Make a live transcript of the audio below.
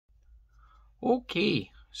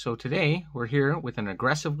Okay, so today we're here with an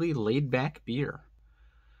aggressively laid-back beer.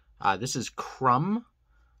 This is Crum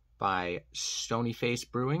by Stony Face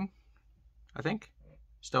Brewing, I think.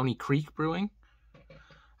 Stony Creek Brewing.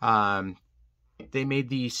 Um, they made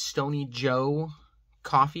the Stony Joe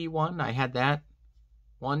coffee one. I had that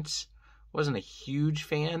once. Wasn't a huge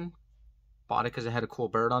fan. Bought it because it had a cool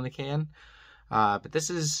bird on the can. But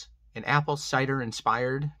this is an apple cider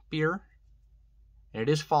inspired beer. And it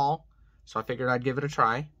is fall, so I figured I'd give it a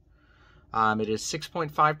try. It is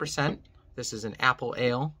 6.5%. This is an apple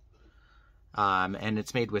ale. And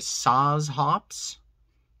it's made with Saaz hops.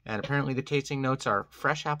 And apparently the tasting notes are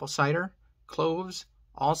fresh apple cider, cloves,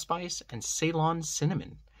 allspice, and Ceylon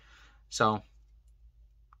cinnamon. So,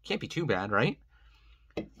 can't be too bad, right?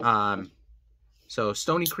 So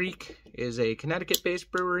Stony Creek is a Connecticut-based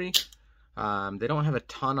brewery. They don't have a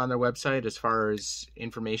ton on their website as far as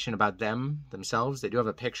information about themselves. They do have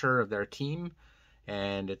a picture of their team,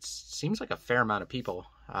 and it seems like a fair amount of people.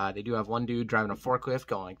 They do have one dude driving a forklift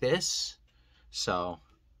going like this, so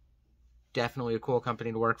definitely a cool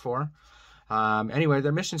company to work for. Anyway,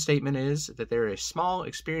 their mission statement is that they're a small,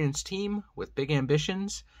 experienced team with big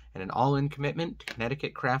ambitions and an all-in commitment to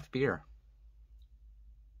Connecticut craft beer.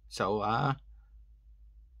 So,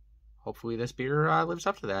 hopefully this beer lives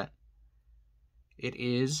up to that. It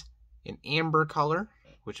is an amber color,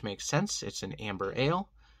 which makes sense. It's an amber ale.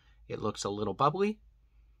 It looks a little bubbly.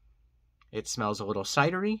 It smells a little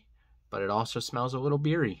cidery, but it also smells a little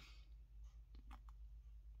beery.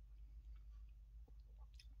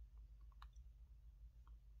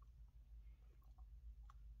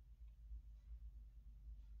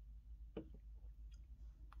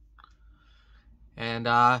 And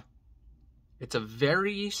it's a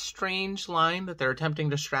very strange line that they're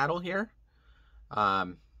attempting to straddle here.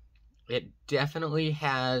 It definitely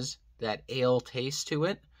has that ale taste to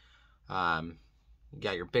it. You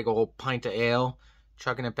got your big old pint of ale,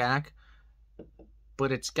 chugging it back.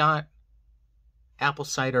 But it's got apple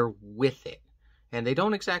cider with it. And they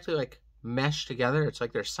don't exactly like mesh together. It's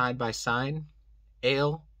like they're side by side.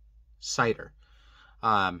 Ale, cider.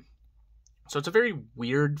 So it's a very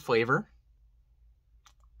weird flavor.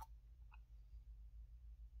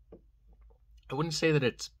 I wouldn't say that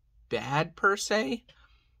it's bad per se,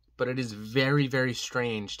 but it is very, very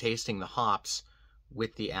strange tasting the hops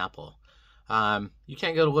with the apple. You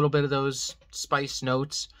can get a little bit of those spice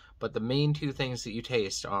notes, but the main two things that you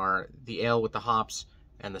taste are the ale with the hops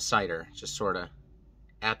and the cider, just sort of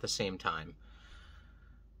at the same time.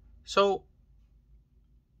 So,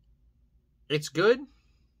 it's good.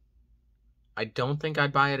 I don't think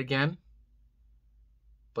I'd buy it again,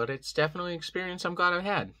 but it's definitely an experience I'm glad I've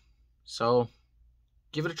had. So,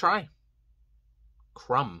 give it a try.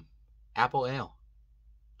 Crum Apple Ale.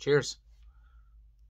 Cheers.